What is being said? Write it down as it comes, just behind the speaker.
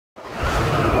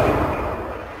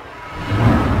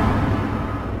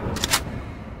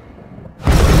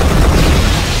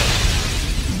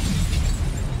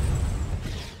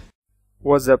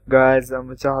What's up guys, I'm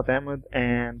Chahat Ahmed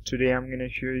and today I'm gonna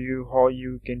show you how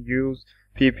you can use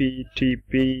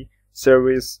PPTP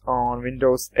service on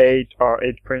Windows 8 or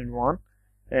 8.1,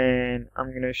 and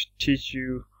I'm gonna teach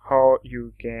you how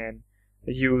you can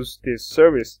use this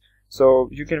service. So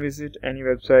you can visit any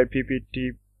website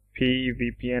PPTP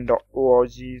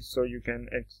so you can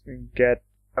get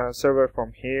a server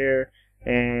from here,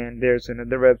 and there's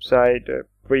another website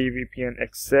free VPN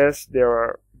access. There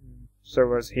are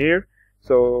servers here.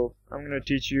 So I'm going to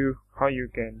teach you how you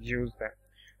can use them.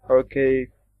 Okay,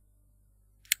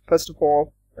 first of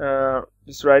all,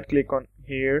 just right click on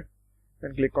here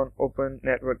and click on Open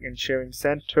Network and Sharing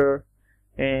Center,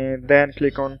 and then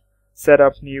click on Set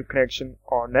up New Connection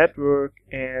or Network,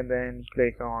 and then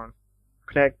click on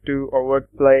Connect to or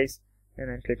Workplace, and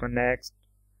then click on Next,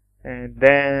 and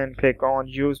then click on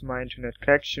Use My Internet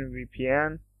Connection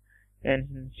VPN,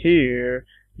 and here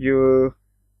you'll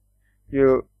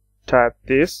type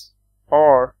this,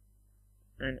 or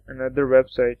in another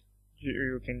website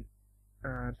you can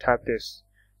type this.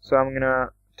 So I'm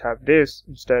gonna type this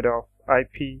instead of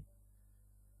IP,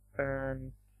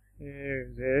 and here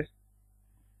is it,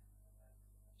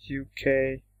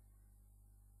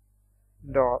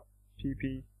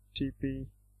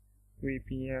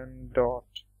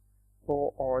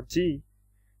 uk.pptpvpn.org,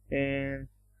 and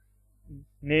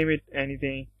name it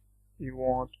anything you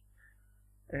want,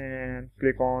 and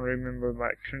click on Remember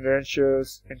My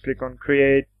Credentials and click on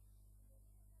Create,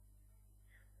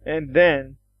 and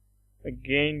then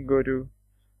again go to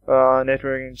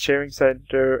Network and Sharing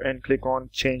Center and click on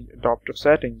Change Adapter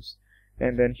Settings,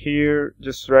 and then here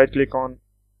just right click on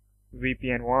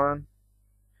VPN1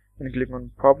 and click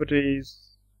on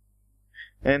Properties,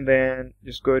 and then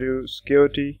just go to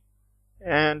Security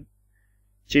and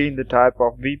change the type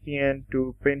of VPN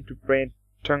to Print-to-Print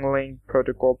Tunneling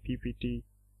Protocol PPTP.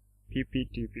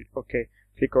 Okay,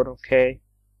 click on OK,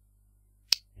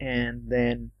 and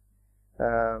then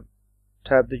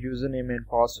type the username and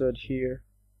password here.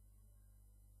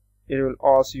 It will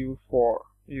ask you for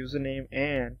username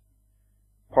and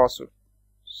password,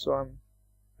 so I'm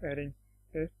adding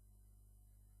it,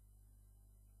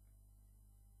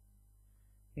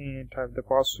 and type the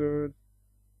password,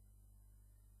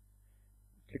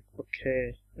 click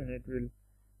OK, and it will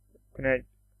connect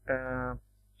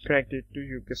it to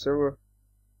UK server.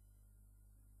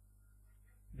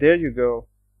 There you go.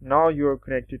 Now you are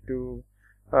connected to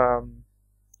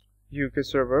UK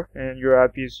server, and your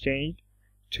IP is changed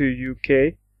to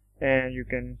UK, and you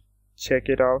can check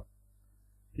it out,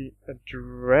 the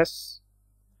address,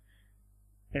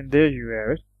 and there you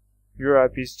have it. Your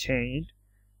IP is changed,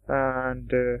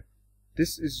 and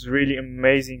this is really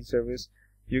amazing service.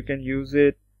 You can use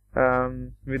it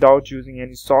without using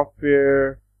any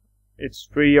software. It's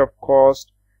free of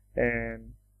cost,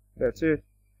 and that's it.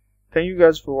 Thank you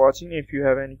guys for watching. If you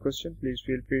have any question, please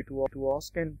feel free to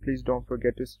ask, and please don't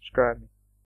forget to subscribe me.